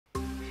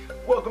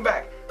Welcome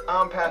back.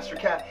 I'm Pastor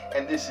Cat,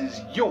 and this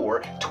is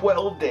your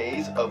 12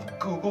 Days of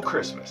Google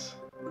Christmas.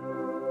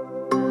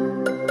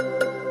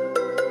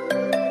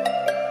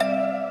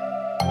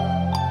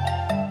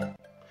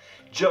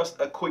 Just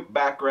a quick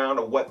background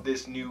of what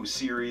this new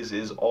series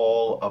is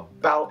all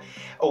about.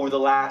 Over the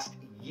last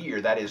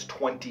year, that is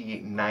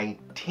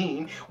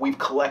 2019, we've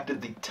collected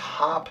the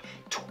top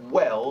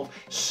 12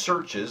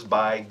 searches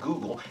by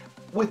Google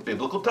with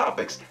biblical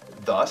topics.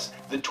 Thus,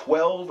 the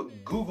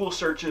 12 Google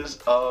searches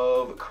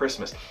of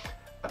Christmas.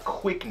 A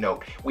quick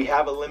note, we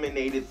have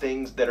eliminated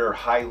things that are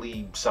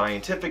highly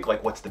scientific,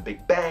 like what's the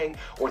Big Bang,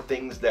 or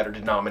things that are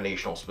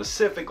denominational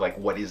specific, like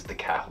what is the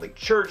Catholic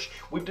Church.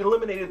 We've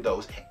eliminated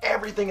those.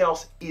 Everything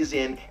else is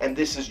in, and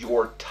this is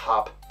your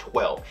top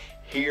 12.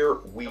 Here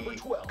we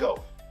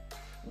go.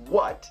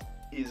 What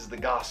is the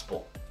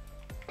gospel?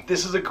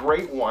 This is a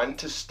great one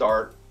to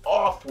start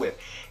off with.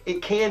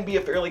 It can be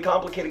a fairly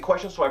complicated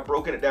question, so I've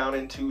broken it down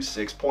into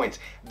 6 points.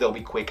 They'll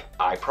be quick,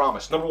 I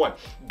promise. Number one,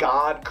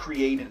 God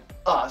created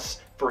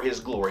us for his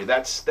glory.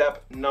 That's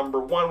step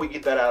number one. We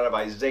get that out of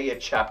Isaiah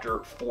chapter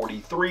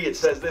 43. It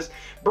says this: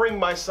 "Bring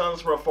my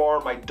sons from afar,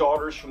 my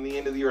daughters from the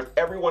end of the earth,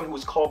 everyone who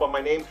is called by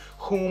my name,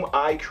 whom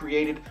I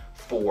created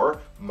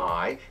for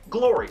my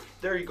glory."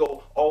 There you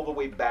go, all the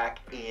way back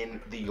in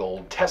the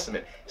Old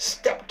Testament.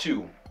 Step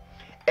two,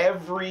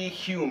 every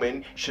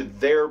human should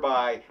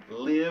thereby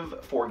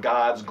live for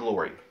God's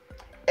glory.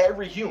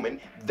 Every human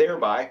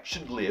thereby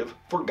should live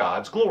for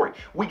God's glory.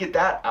 We get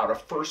that out of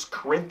 1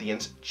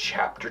 Corinthians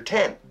chapter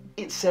 10.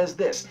 It says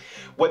this: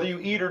 "Whether you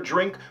eat or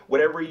drink,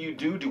 whatever you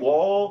do, do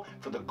all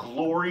for the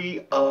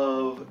glory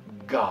of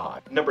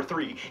God." Number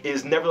three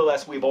is,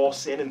 "Nevertheless, we've all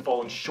sinned and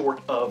fallen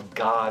short of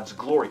God's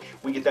glory."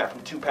 We get that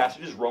from two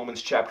passages,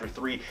 Romans chapter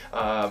 3,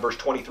 verse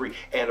 23,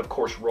 and of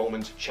course,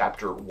 Romans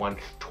chapter 1,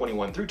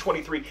 21 through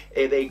 23.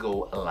 They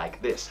go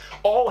like this: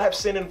 "All have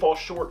sinned and fall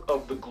short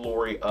of the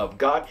glory of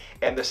God."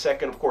 And the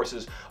second, of course,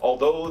 is,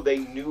 "Although they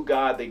knew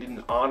God, they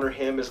didn't honor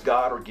him as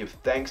God or give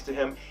thanks to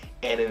him,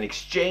 and in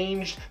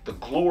exchange the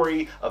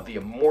glory of the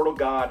immortal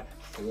God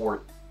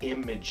for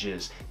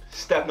images."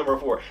 Step number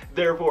four,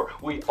 "Therefore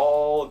we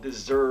all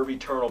deserve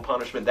eternal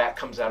punishment." That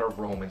comes out of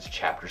Romans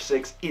chapter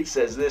 6. It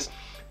says this: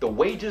 "The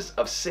wages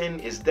of sin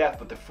is death,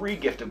 but the free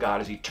gift of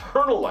God is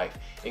eternal life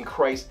in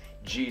Christ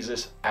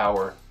Jesus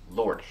our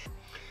Lord."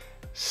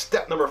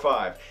 Step number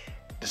five,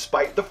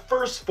 despite the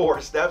first four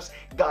steps,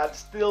 God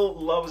still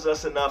loves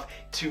us enough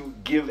to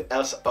give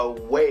us a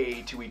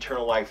way to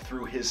eternal life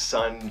through his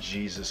Son,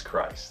 Jesus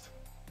Christ.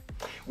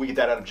 We get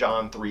that out of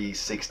John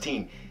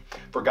 3:16.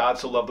 "For God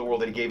so loved the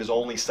world that he gave his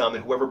only Son,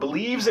 that whoever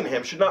believes in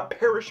him should not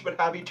perish but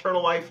have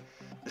eternal life."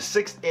 The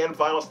sixth and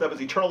final step is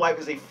eternal life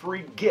is a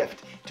free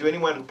gift to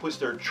anyone who puts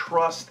their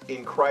trust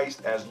in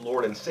Christ as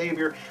Lord and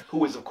Savior,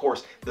 who is, of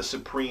course, the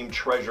supreme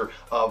treasure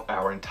of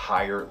our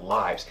entire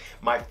lives.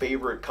 My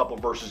favorite couple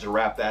verses to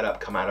wrap that up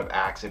come out of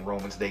Acts and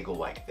Romans. They go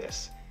like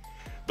this: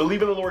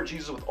 "Believe in the Lord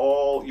Jesus with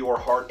all your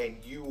heart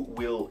and you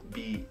will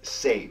be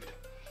saved.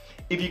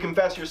 If you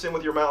confess your sin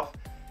with your mouth,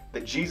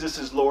 that Jesus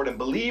is Lord, and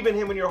believe in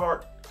him in your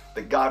heart,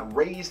 that God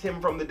raised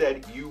him from the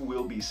dead, you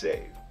will be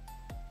saved."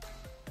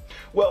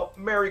 Well,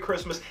 Merry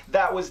Christmas.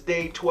 That was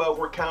day 12.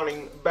 We're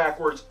counting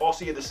backwards. I'll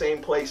see you at the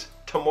same place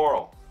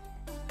tomorrow.